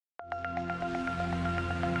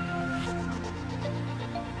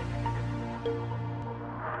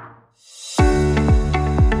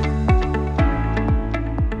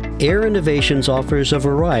Air Innovations offers a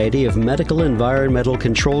variety of medical environmental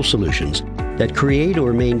control solutions that create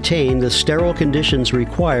or maintain the sterile conditions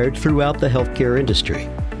required throughout the healthcare industry.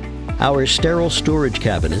 Our sterile storage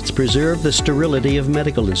cabinets preserve the sterility of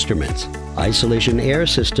medical instruments. Isolation air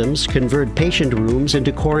systems convert patient rooms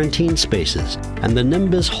into quarantine spaces, and the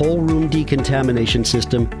Nimbus whole room decontamination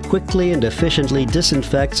system quickly and efficiently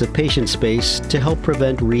disinfects a patient space to help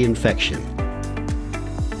prevent reinfection.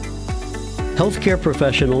 Healthcare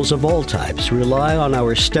professionals of all types rely on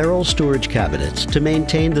our sterile storage cabinets to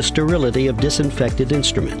maintain the sterility of disinfected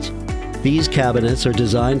instruments. These cabinets are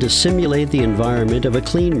designed to simulate the environment of a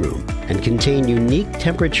clean room and contain unique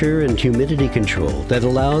temperature and humidity control that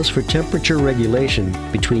allows for temperature regulation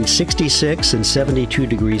between 66 and 72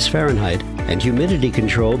 degrees Fahrenheit and humidity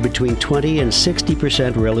control between 20 and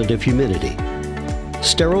 60% relative humidity.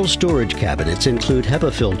 Sterile storage cabinets include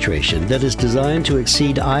HEPA filtration that is designed to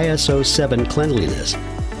exceed ISO 7 cleanliness,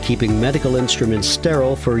 keeping medical instruments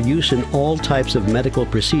sterile for use in all types of medical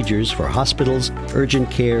procedures for hospitals, urgent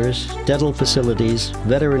cares, dental facilities,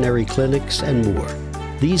 veterinary clinics, and more.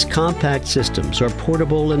 These compact systems are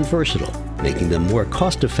portable and versatile, making them more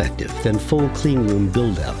cost-effective than full cleanroom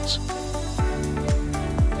build-outs.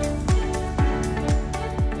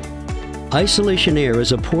 Isolation Air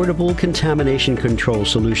is a portable contamination control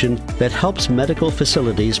solution that helps medical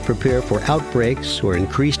facilities prepare for outbreaks or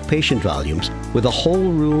increased patient volumes with a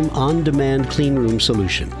whole room on-demand cleanroom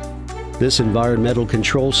solution. This environmental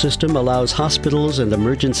control system allows hospitals and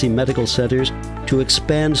emergency medical centers to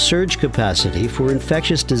expand surge capacity for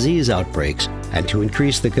infectious disease outbreaks and to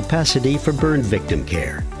increase the capacity for burn victim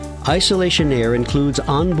care. Isolation Air includes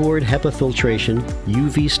onboard HEPA filtration,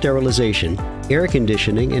 UV sterilization, air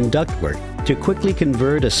conditioning, and ductwork to quickly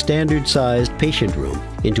convert a standard-sized patient room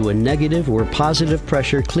into a negative or positive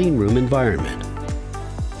pressure cleanroom environment.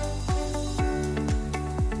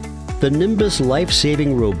 The Nimbus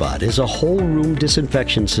life-saving robot is a whole-room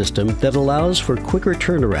disinfection system that allows for quicker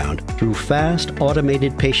turnaround through fast,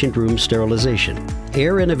 automated patient room sterilization.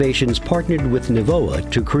 Air Innovations partnered with Nivoa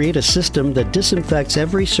to create a system that disinfects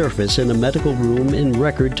every surface in a medical room in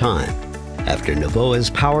record time. After Nivoa's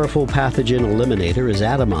powerful pathogen eliminator is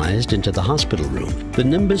atomized into the hospital room, the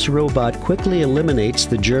Nimbus robot quickly eliminates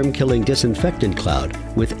the germ-killing disinfectant cloud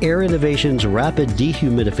with Air Innovations' rapid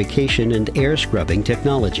dehumidification and air scrubbing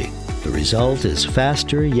technology. The result is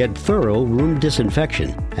faster yet thorough room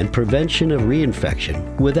disinfection and prevention of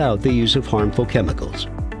reinfection without the use of harmful chemicals.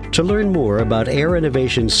 To learn more about Air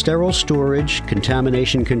Innovations' sterile storage,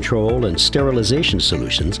 contamination control, and sterilization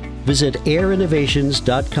solutions, visit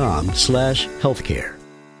airinnovations.com/healthcare.